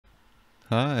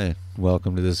Hi,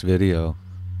 welcome to this video.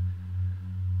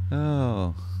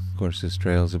 Oh, of course this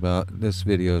video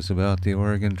is about the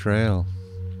Oregon Trail.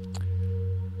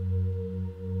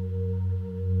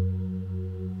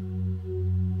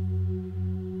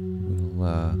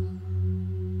 We'll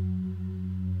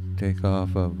take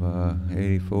off of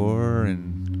 84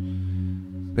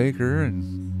 and Baker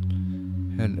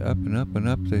and head up and up and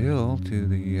up the hill to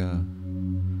the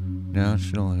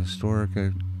National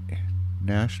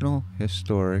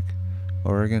Historic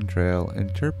Oregon Trail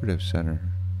Interpretive Center.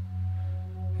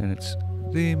 And it's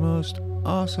the most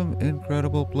awesome,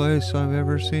 incredible place I've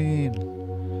ever seen.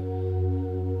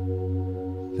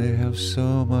 They have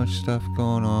so much stuff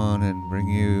going on and bring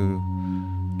you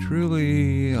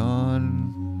truly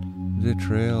on the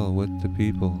trail with the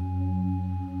people.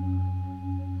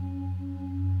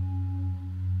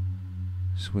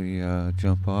 So we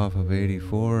jump off of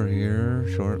 84 here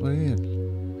shortly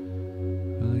and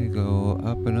really go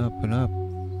up and up and up.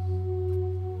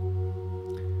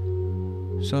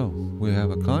 So we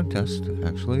have a contest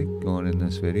actually going in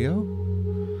this video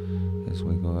as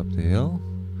we go up the hill.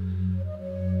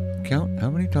 Count how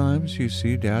many times you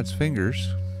see Dad's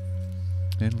fingers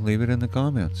and leave it in the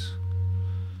comments.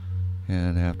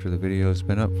 And after the video's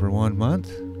been up for 1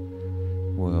 month,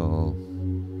 we'll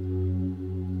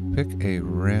pick a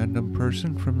random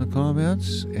person from the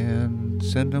comments and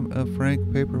send them a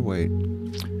Frank paperweight,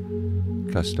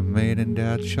 custom made in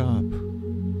Dad's shop.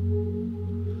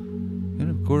 And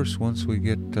of course, once we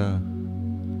get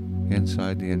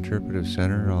inside the Interpretive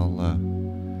Center, I'll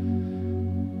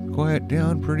quiet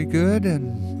down pretty good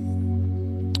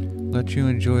and let you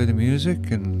enjoy the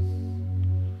music and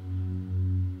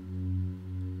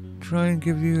try and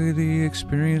give you the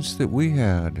experience that we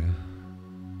had.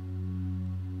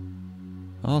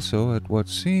 Also, at what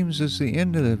seems as the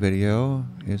end of the video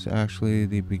is actually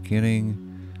the beginning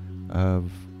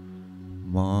of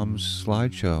Mom's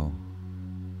slideshow.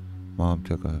 Mom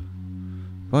took a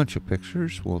bunch of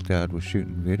pictures while Dad was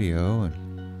shooting video, and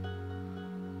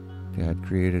Dad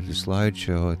created a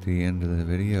slideshow at the end of the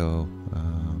video.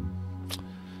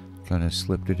 Kind of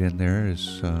slipped it in there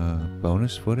as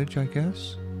bonus footage, I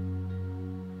guess.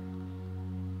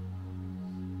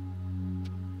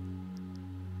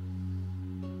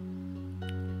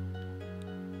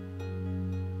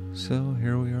 So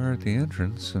here we are at the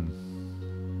entrance, and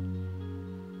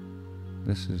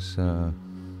this is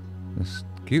this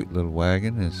cute little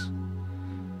wagon is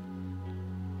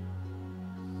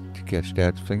to catch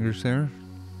Dad's fingers there.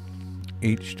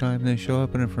 Each time they show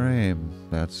up in a frame,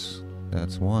 that's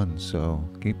one, so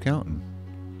keep counting.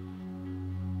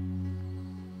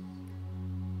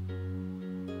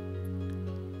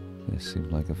 This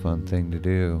seemed like a fun thing to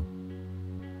do.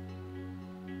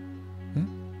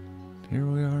 Here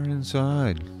we are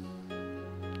inside.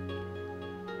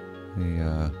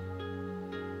 The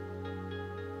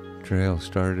trail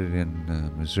started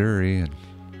in Missouri and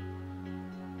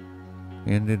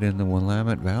ended in the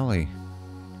Willamette Valley.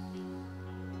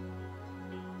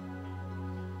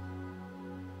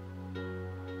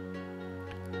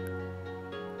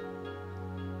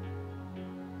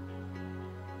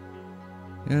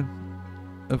 And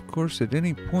of course, at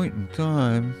any point in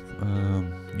time,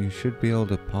 you should be able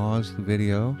to pause the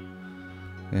video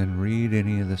and read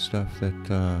any of the stuff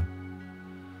that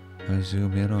I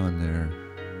zoom in on there.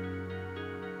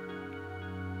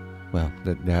 Well,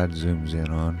 that Dad zooms in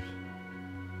on.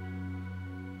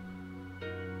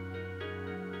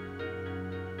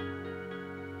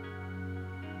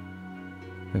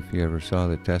 If you ever saw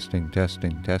the testing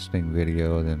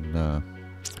video, then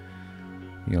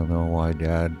you'll know why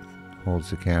Dad holds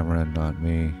the camera and not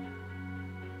me.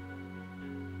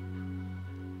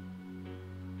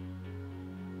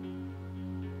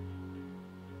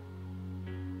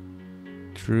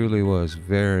 Truly was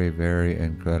very, very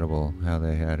incredible how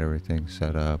they had everything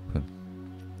set up and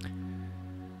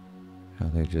how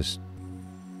they just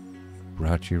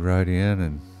brought you right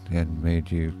in and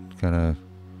made you kind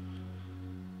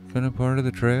of part of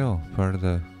the trail, part of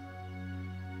the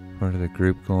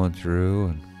group going through.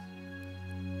 And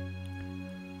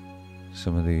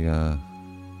some of the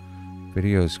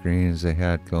video screens they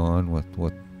had going with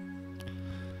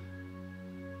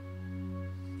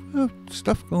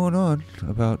stuff going on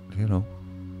about, you know,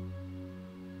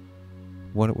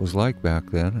 what it was like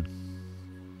back then.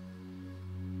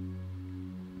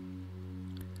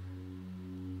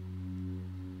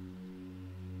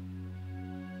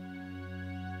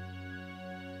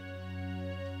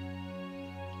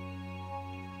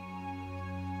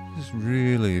 It's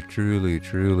really,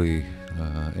 truly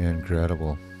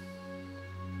incredible.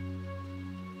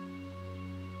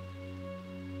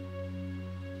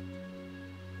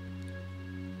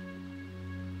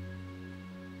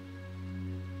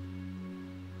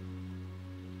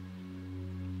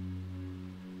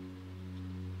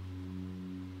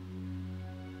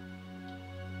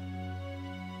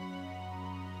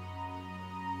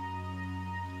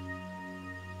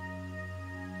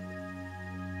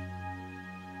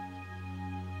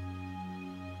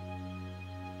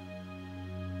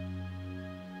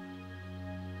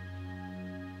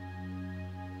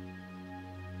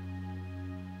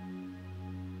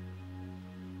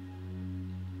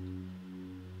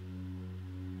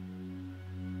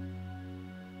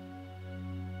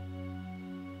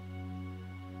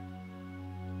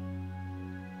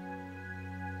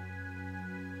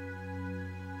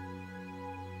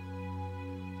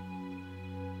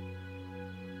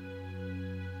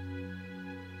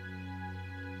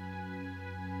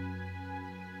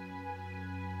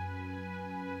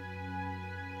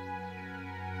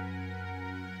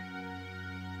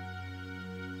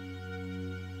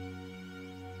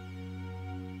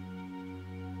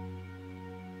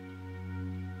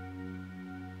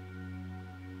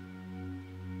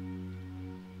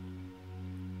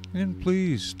 And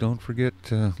please don't forget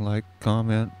to like,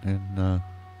 comment, and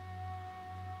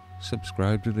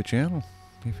subscribe to the channel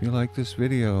if you like this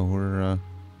video.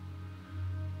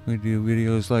 We do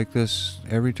videos like this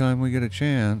every time we get a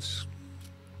chance.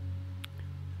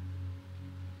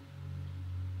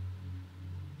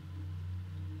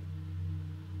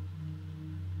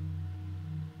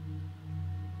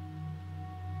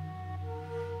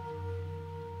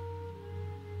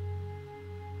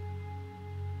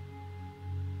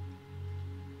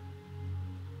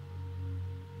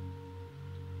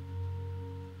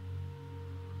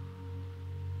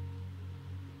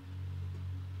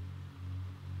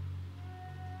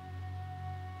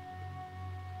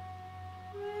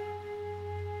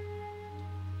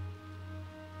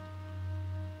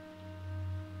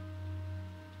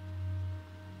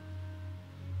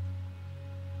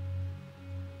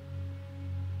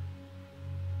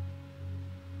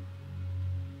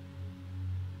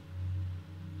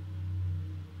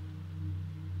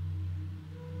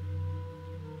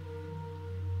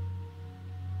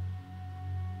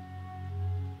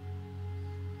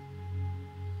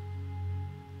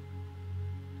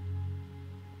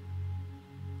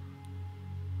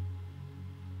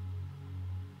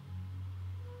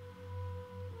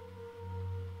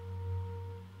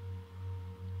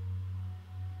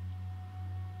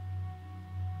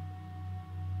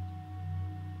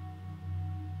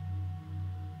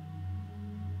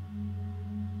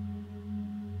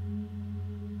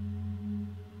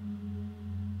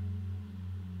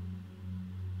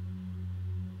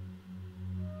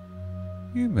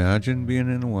 Can you imagine being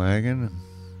in a wagon and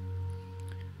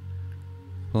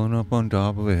pulling up on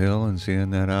top of a hill and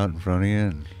seeing that out in front of you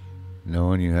and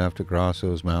knowing you have to cross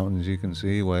those mountains you can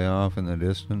see way off in the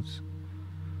distance?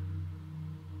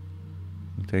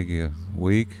 It'll take you a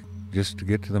week just to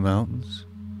get to the mountains,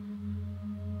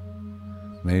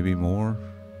 maybe more.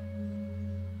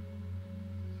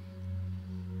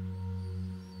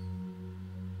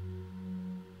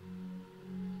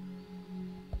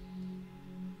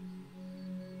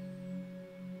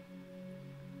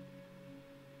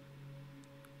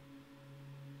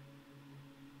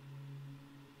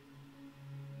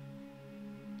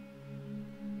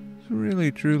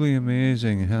 Really truly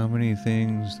amazing how many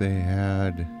things they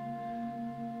had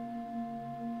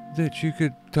that you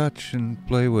could touch and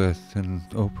play with and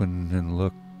open and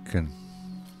look. And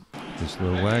this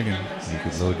little wagon, you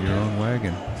could load your own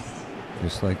wagon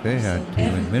just like they had to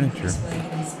in miniature. This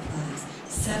wagon supplies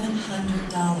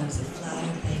 $700 of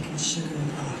flour, bacon, sugar,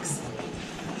 and oxen.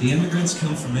 The immigrants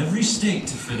come from every state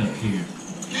to fit up here.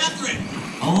 Catherine!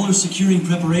 All are securing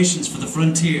preparations for the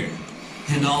frontier,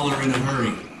 and all are in a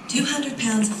hurry. 200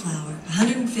 pounds of flour,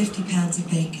 150 pounds of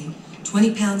bacon,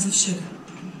 20 pounds of sugar,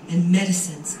 and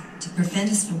medicines to prevent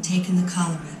us from taking the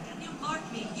cholera. You mark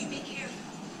me, you be careful.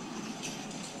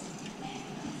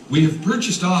 We have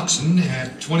purchased oxen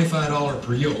at $25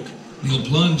 per yoke. They'll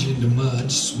plunge into mud,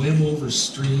 swim over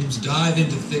streams, dive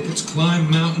into thickets,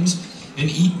 climb mountains, and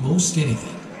eat most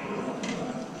anything.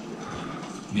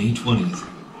 May 20th.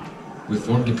 We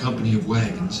formed a company of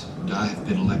wagons, and I have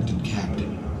been elected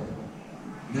captain.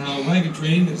 Now, a wagon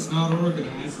train that's not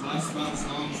organized lasts about as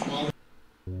long as water.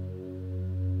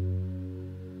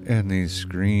 And these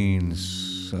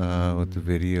screens with the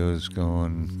videos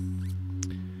going.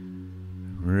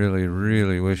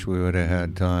 Really wish we would have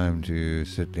had time to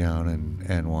sit down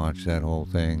and watch that whole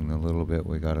thing. The little bit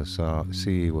we got to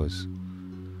see was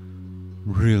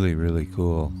really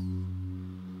cool.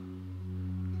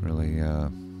 Really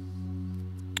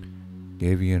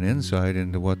gave you an insight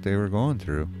into what they were going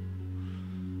through.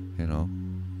 You know,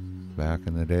 back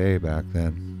in the day, back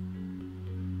then.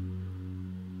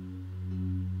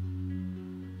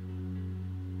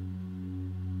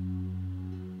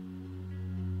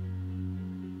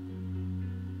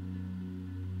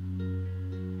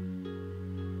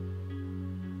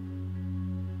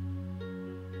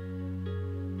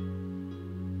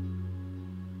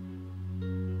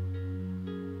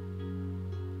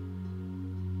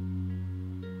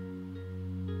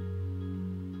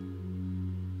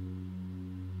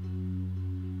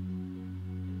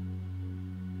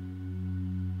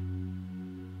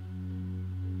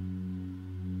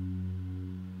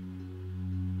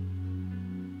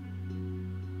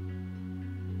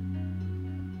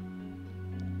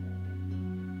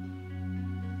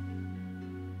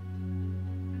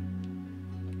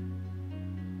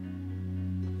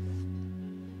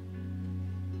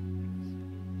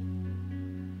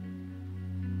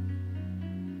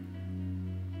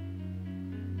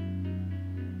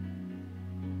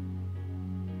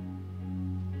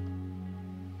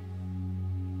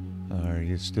 Are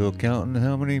you still counting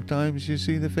how many times you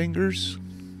see the fingers?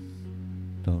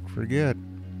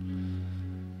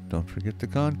 Don't forget the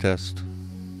contest.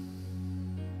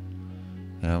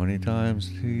 How many times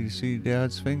do you see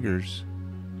Dad's fingers?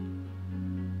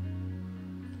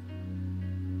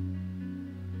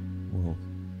 Well,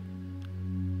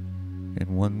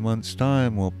 in 1 month's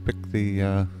time, we'll pick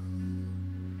the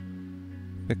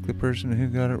person who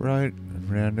got it right in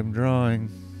random drawing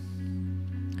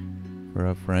for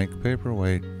a Frank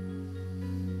paperweight.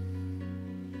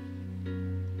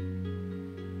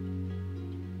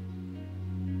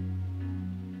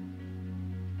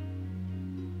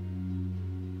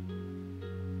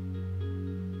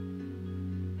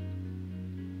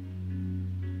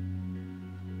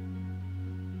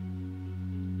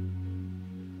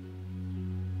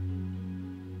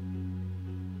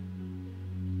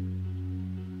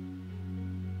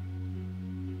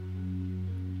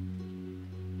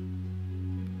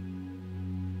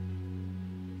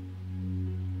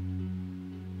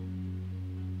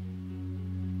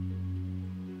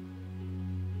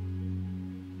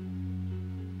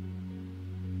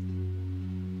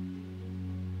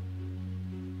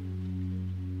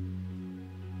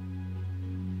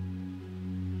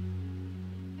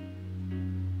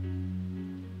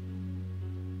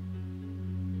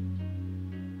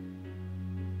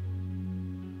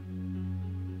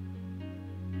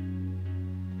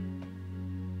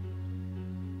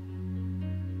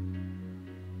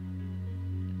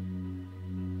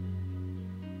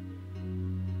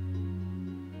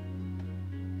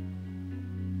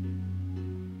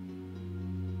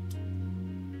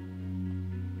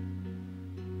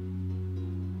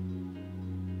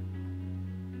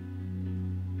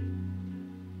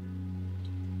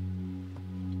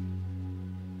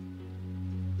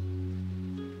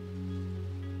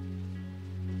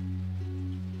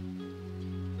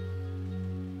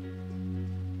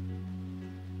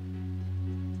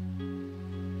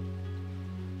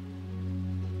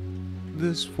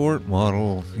 This fort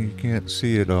model, you can't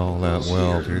see it all that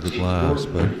well through the glass,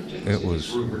 but it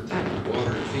was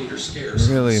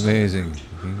really amazing.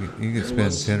 You could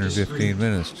spend 10 or 15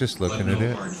 minutes just looking at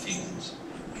it.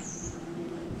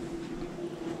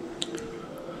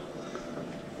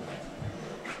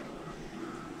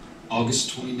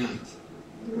 August 29th.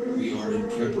 We are in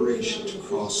preparation to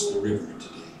cross the river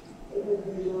today.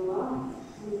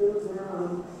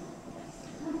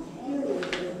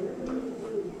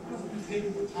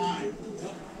 Take the time.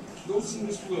 Go see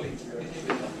Miss Willie.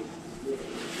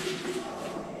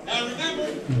 Now remember,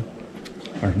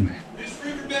 this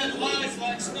riverbed lies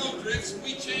like snowdrifts, and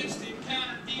we chance to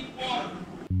encounter deep water.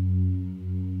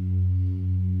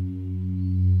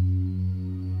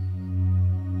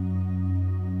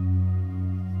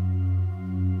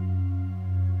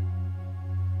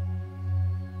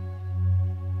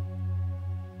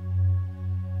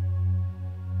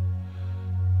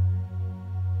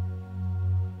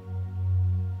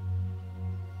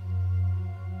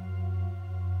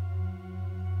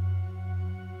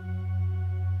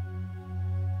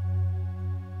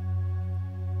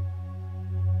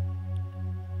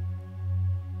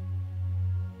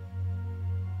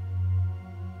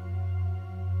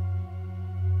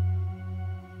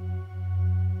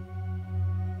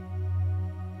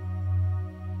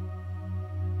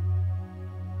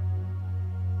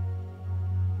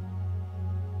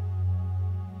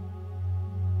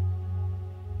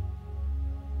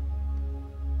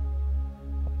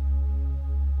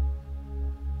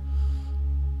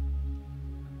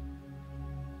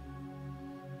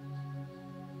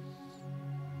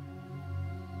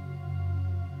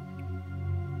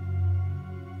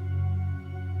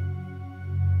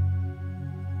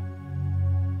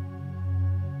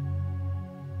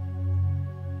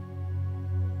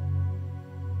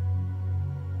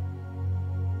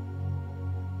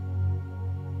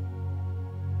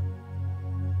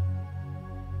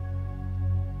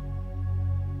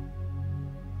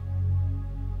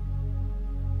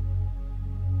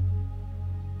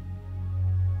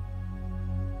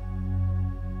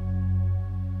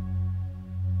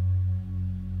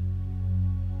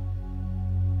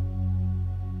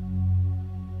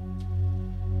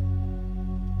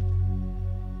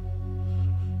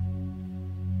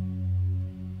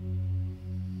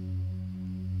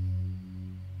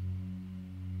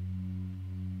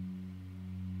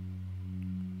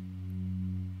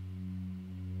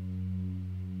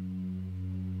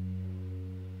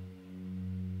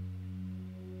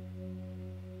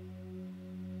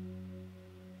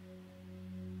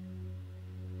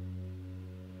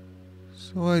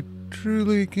 So I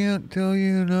truly can't tell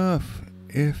you enough.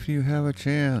 If you have a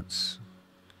chance,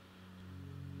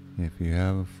 if you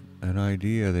have an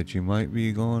idea that you might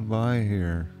be going by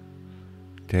here,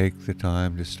 take the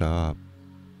time to stop.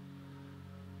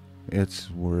 It's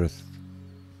worth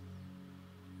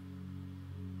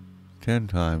 10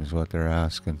 times what they're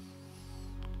asking.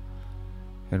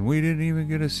 And we didn't even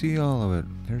get to see all of it.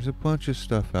 There's a bunch of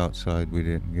stuff outside we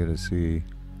didn't get to see.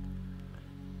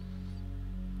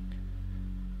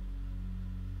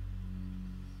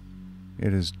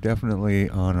 It is definitely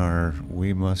on our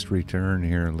we must return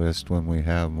here list when we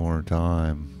have more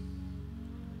time.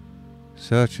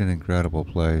 Such an incredible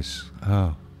place.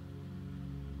 Oh.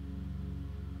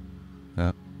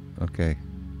 Okay.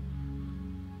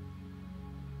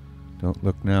 Don't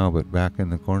look now, but back in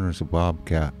the corner's a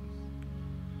bobcat.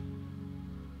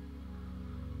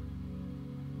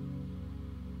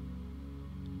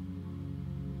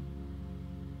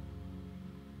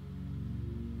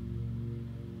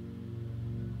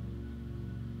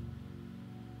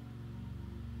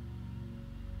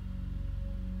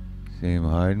 See him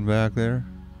hiding back there?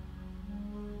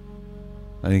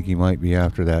 I think he might be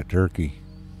after that turkey.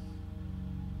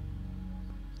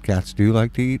 Cats do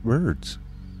like to eat birds.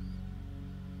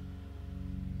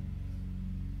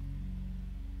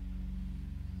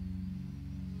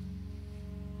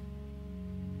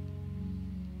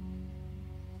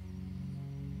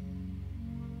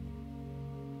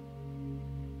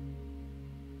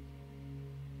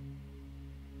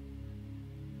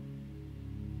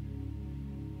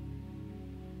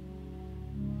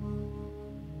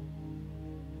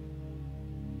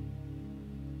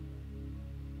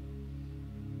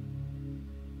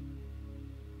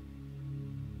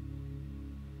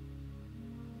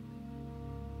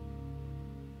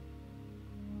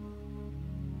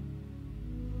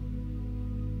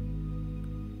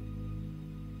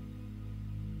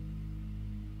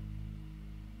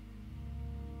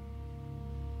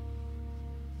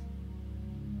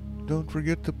 Don't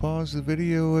forget to pause the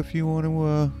video if you want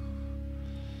to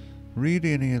read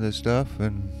any of the stuff,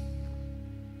 and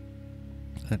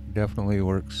that definitely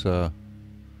works. Oh,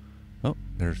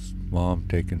 there's Mom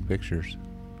taking pictures.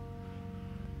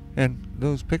 And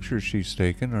those pictures she's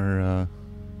taken are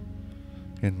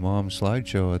in Mom's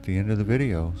slideshow at the end of the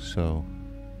video, so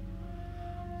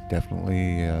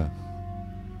definitely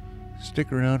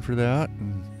stick around for that,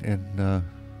 and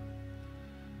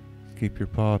keep your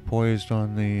paw poised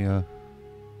on the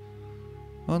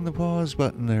pause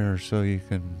button there, so you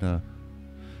can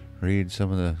read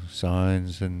some of the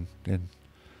signs and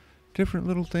different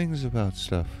little things about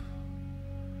stuff.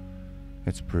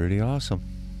 It's pretty awesome.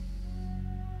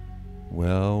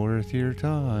 Well worth your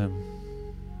time.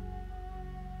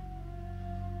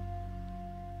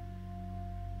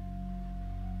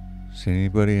 Does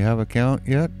anybody have a count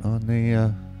yet on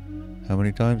the how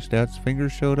many times Dad's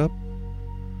fingers showed up?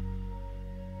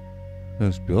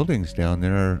 Those buildings down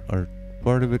there are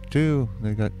part of it too.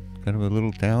 They got kind of a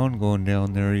little town going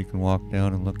down there you can walk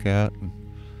down and look at. And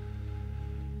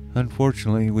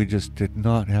unfortunately, we just did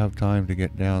not have time to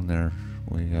get down there.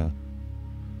 We,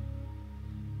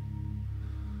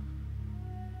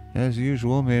 as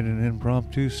usual, made an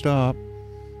impromptu stop.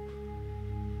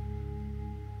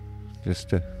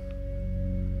 Just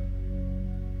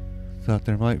thought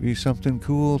there might be something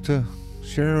cool to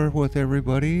share with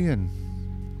everybody, and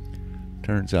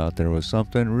turns out there was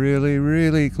something really,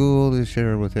 really cool to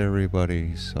share with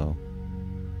everybody. So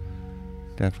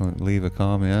definitely leave a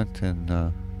comment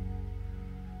and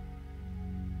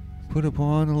put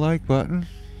upon the like button.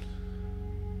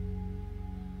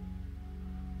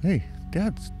 Hey,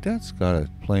 Dad's got a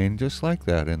plane just like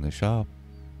that in the shop.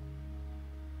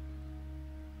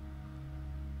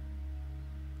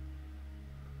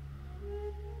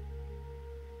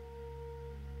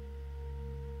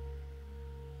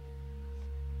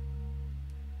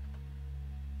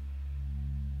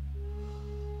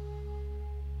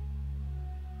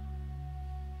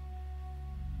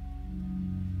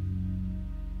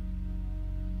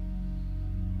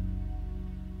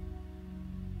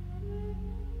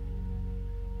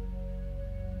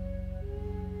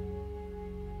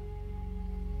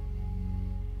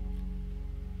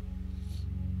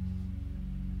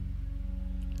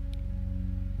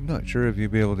 I'm not sure if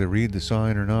you'd be able to read the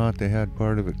sign or not. They had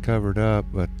part of it covered up,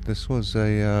 but this was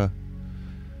a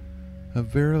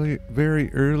very,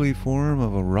 very early form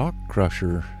of a rock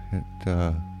crusher. It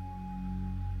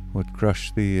would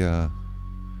crush the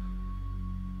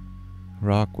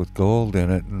rock with gold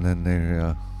in it, and then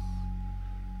they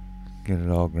get it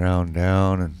all ground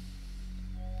down, and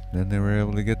then they were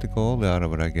able to get the gold out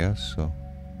of it, I guess. So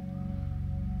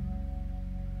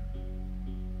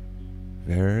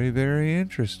very, very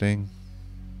interesting.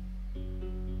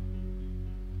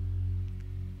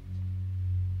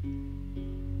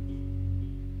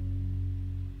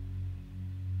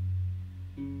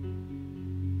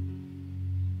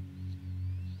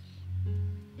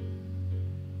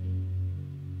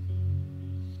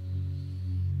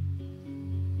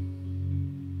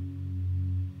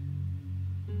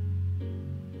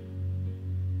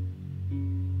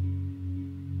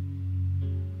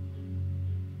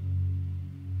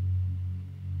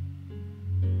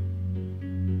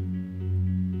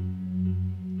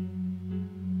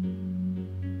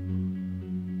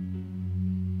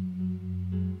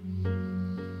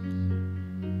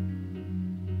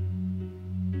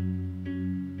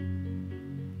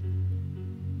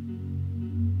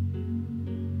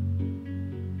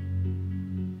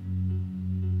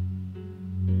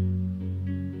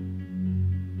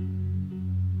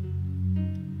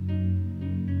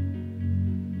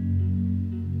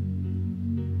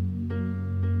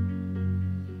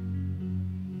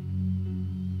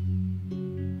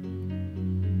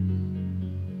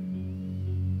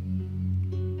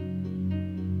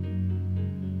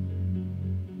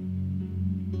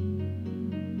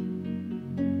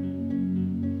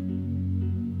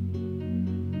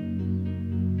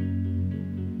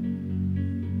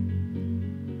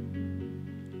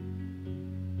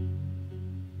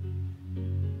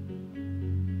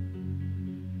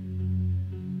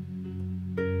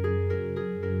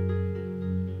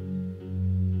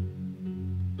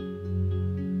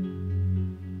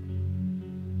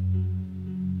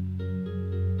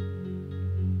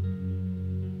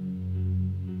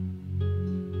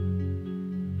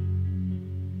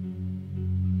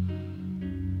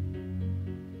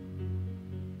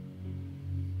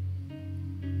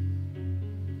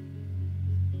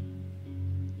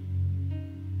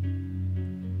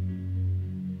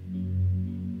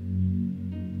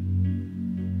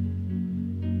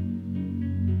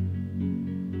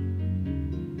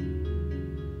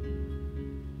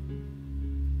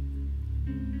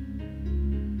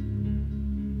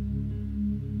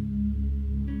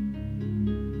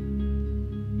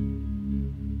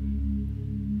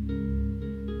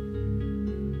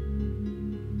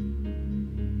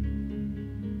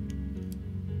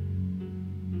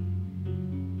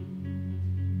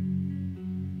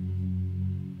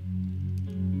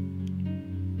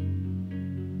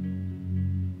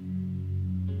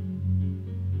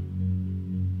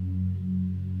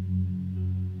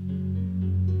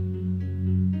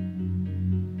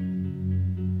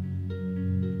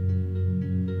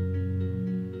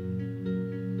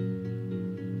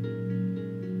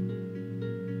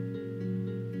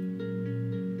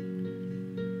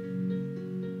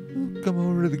 come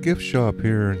over to the gift shop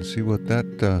here and see what that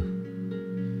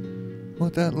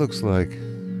looks like.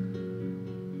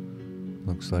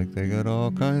 Looks like they got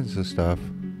all kinds of stuff.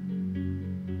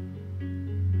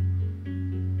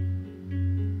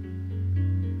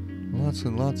 Lots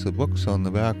and lots of books on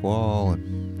the back wall,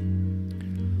 and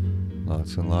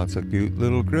lots of cute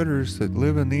little critters that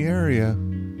live in the area.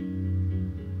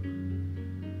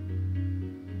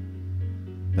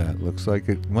 That looks like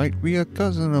it might be a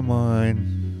cousin of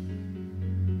mine.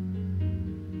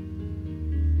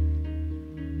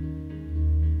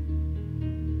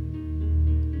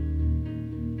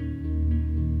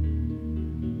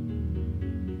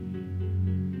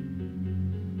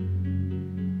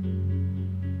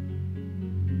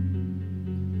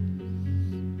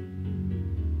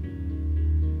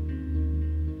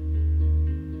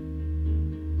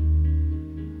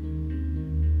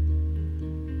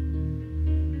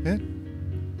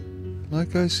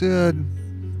 Like I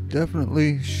said,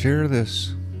 definitely share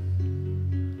this.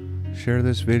 Share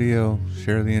this video.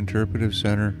 Share the Interpretive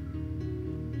Center.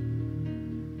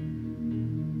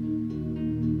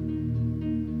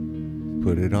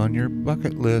 Put it on your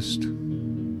bucket list.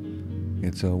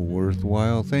 It's a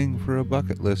worthwhile thing for a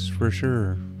bucket list for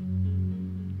sure.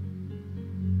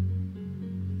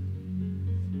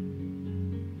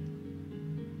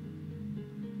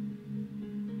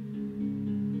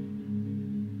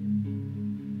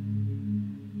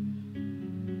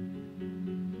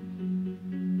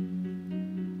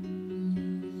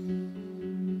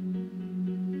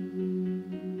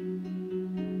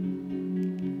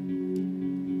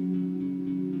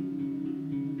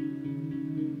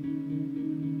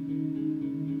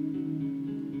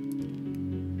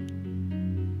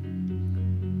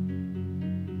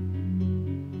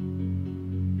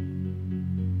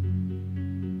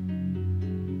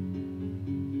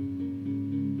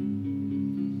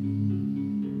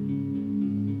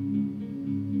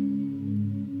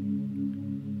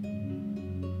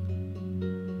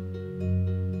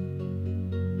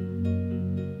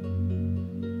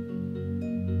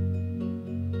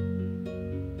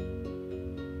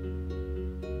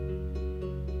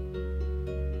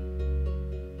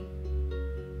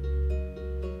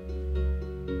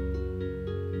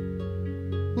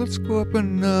 Let's go up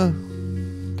and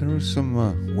there was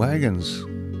some wagons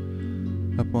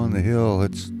up on the hill.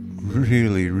 It's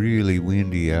really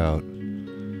windy out.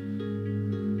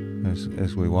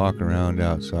 As we walk around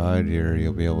outside here,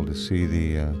 you'll be able to see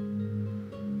the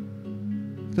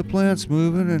plants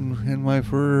moving and my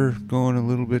fur going a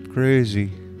little bit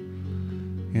crazy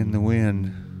in the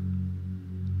wind.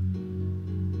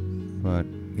 But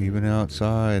even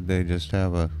outside, they just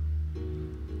have a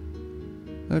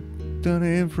ton of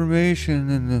information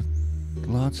and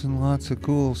lots and lots of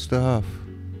cool stuff.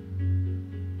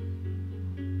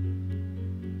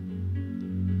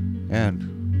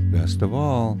 And best of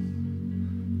all,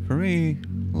 for me,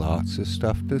 lots of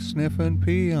stuff to sniff and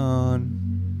pee on.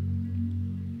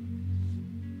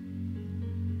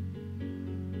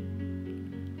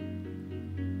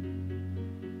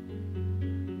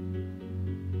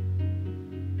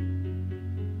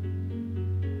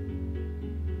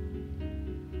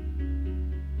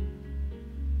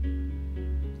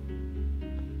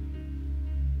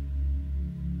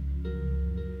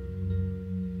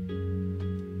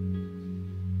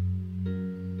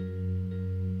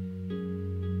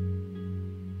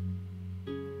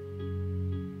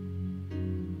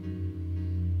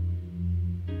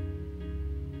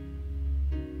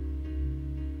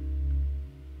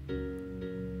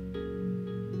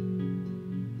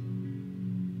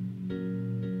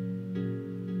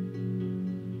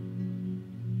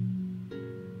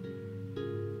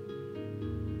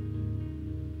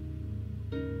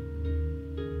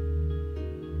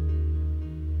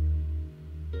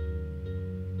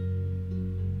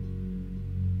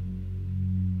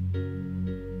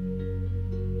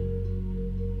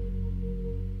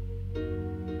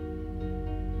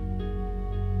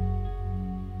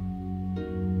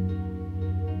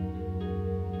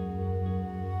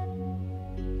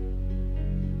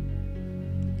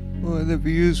 Boy, the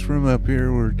views from up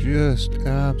here were just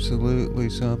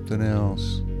absolutely something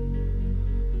else.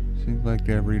 Seemed like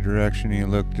every direction you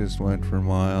looked just went for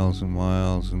miles and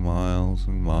miles and miles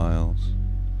and miles.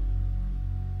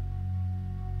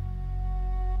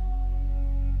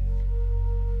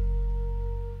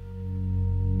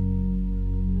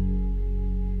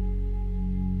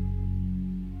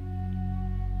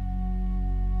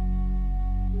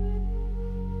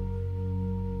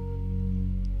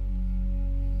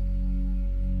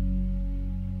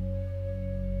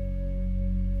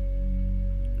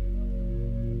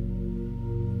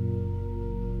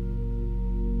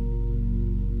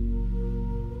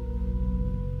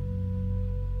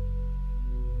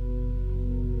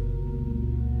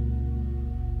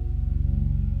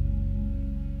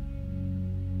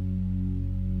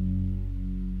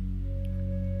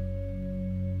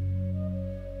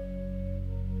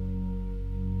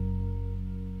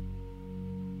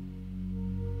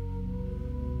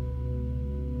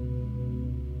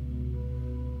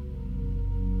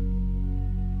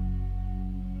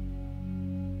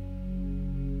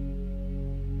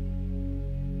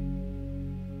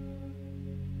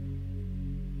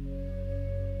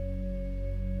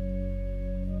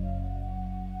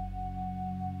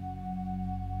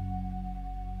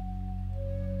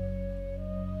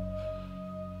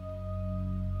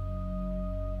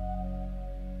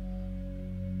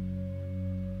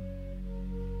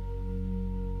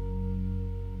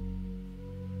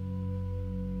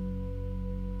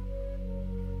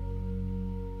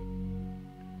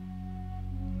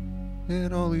 They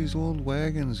had all these old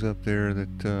wagons up there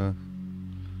that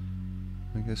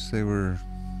I guess they were,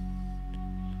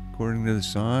 according to the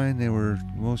sign, they were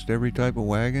most every type of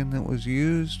wagon that was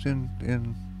used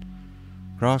in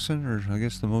crossing, or I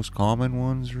guess the most common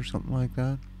ones or something like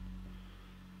that.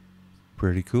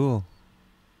 Pretty cool.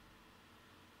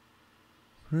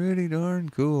 Pretty darn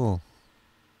cool.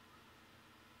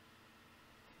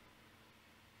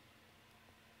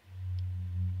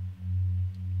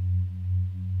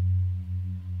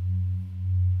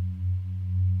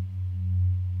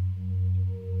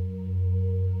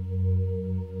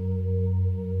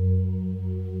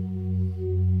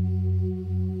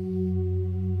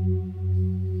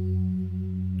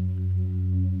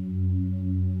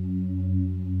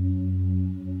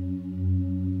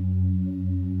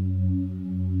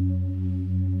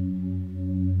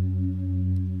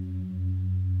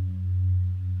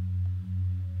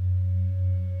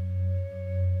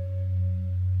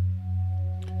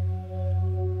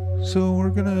 So we're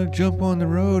gonna jump on the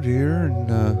road here, and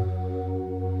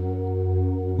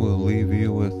we'll leave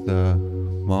you with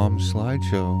Mom's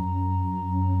slideshow.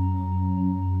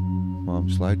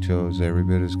 Mom's slideshow is every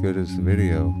bit as good as the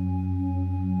video.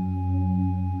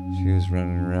 She was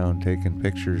running around taking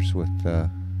pictures with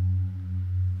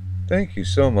Thank you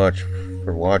so much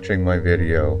for watching my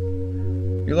video.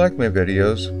 If you like my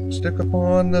videos, stick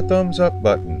upon the thumbs up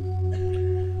button.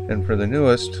 And for the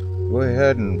newest, go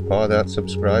ahead and paw that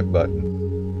subscribe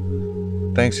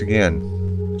button. Thanks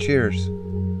again. Cheers.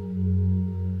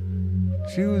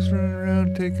 She was running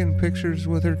around taking pictures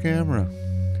with her camera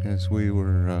as we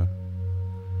were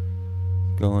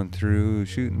going through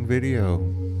shooting video.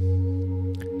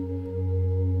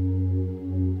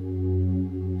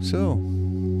 So,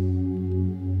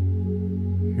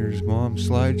 here's Mom's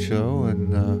slideshow,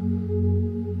 and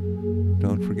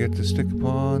don't forget to stick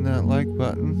upon that like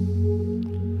button.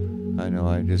 I know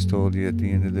I just told you at the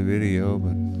end of the video,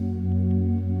 but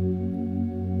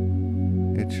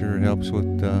it sure helps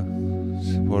with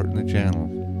supporting the channel.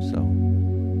 So,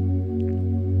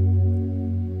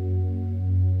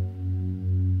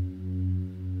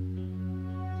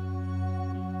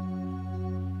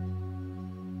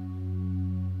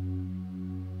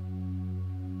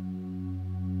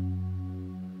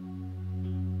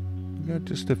 we got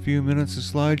just a few minutes of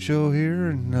slideshow here,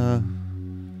 and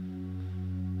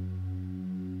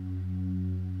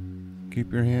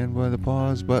keep your hand by the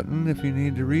pause button if you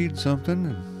need to read something.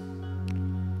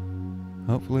 And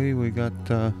hopefully we got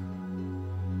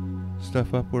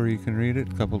stuff up where you can read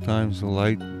it. A couple times the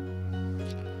light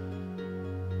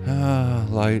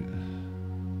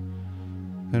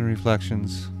and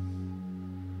reflections.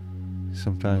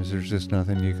 Sometimes there's just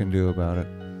nothing you can do about it.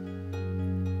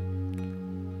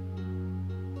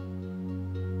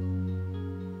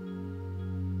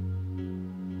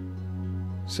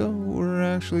 So we're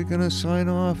actually gonna sign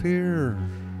off here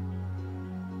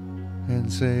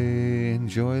and say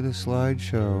enjoy the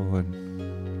slideshow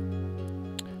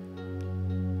and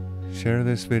share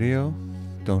this video.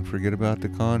 Don't forget about the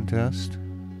contest.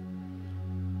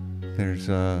 There's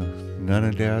none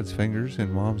of Dad's fingers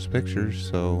in Mom's pictures,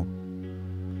 so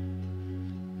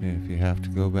if you have to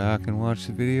go back and watch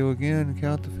the video again and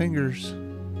count the fingers,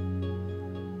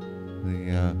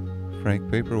 the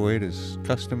Frank paperweight is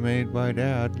custom made by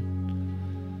Dad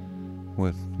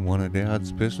with one of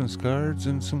Dad's business cards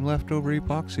and some leftover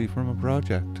epoxy from a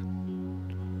project.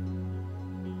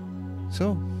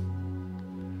 So,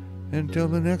 until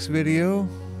the next video,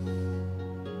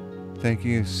 thank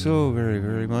you so very,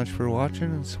 very much for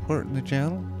watching and supporting the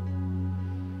channel,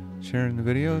 sharing the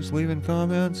videos, leaving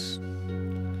comments,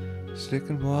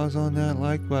 sticking paws on that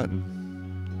like button.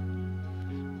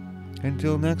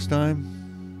 Until next time,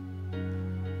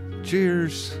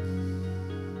 cheers!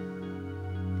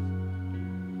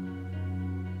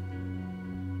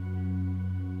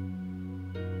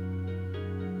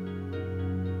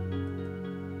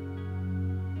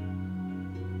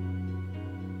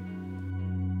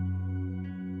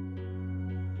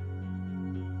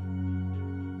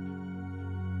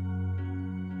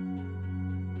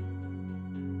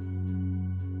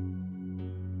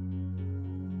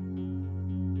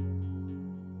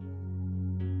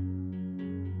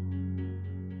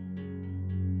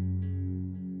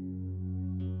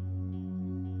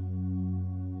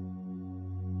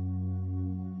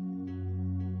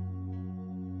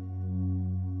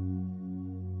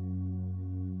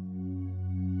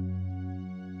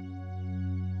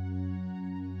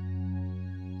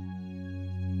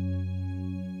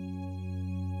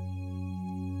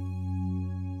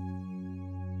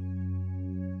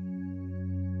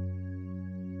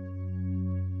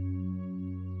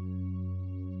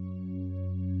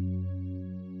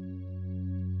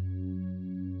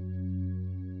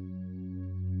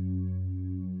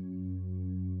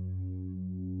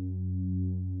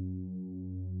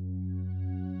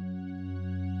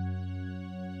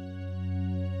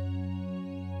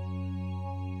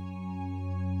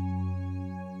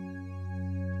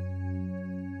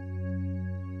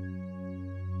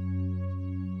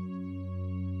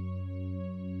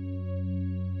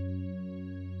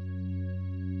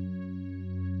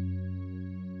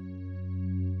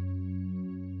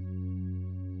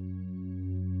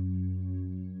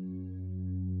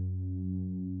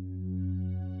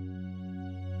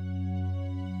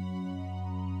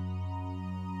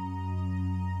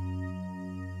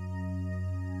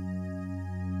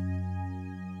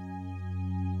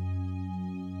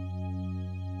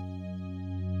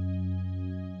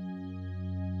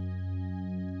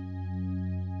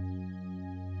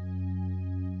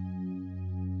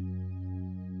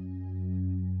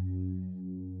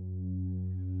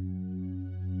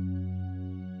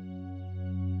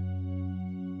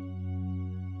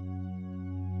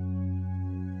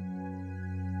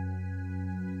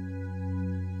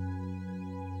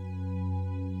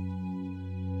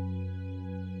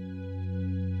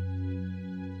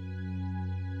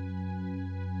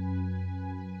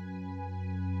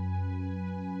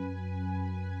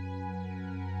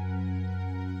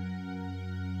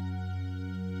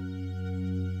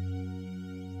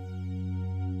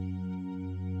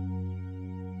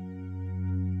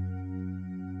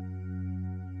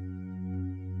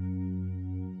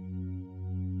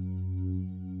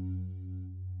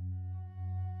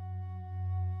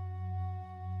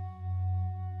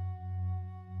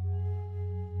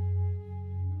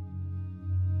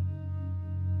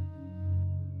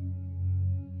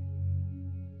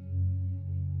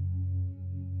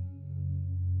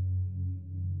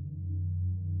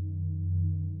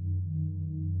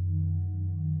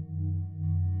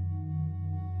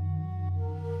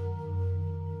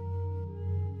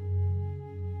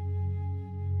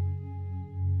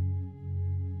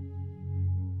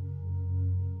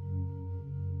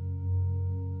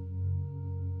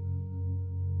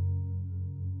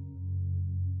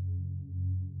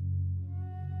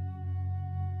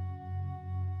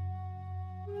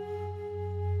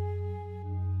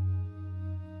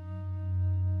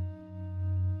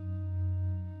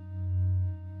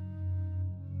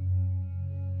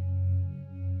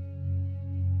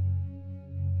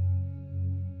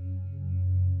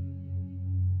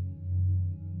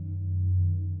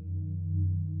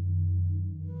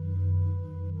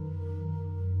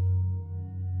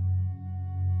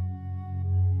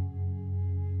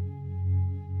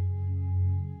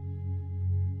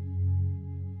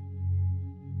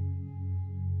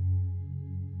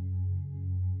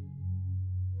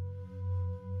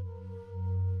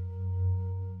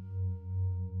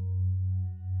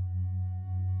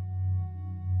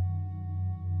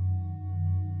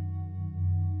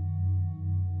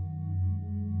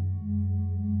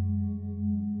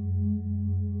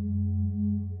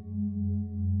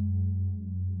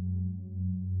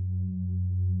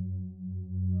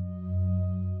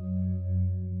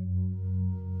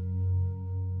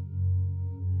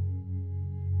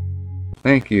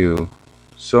 Thank you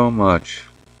so much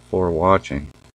for watching.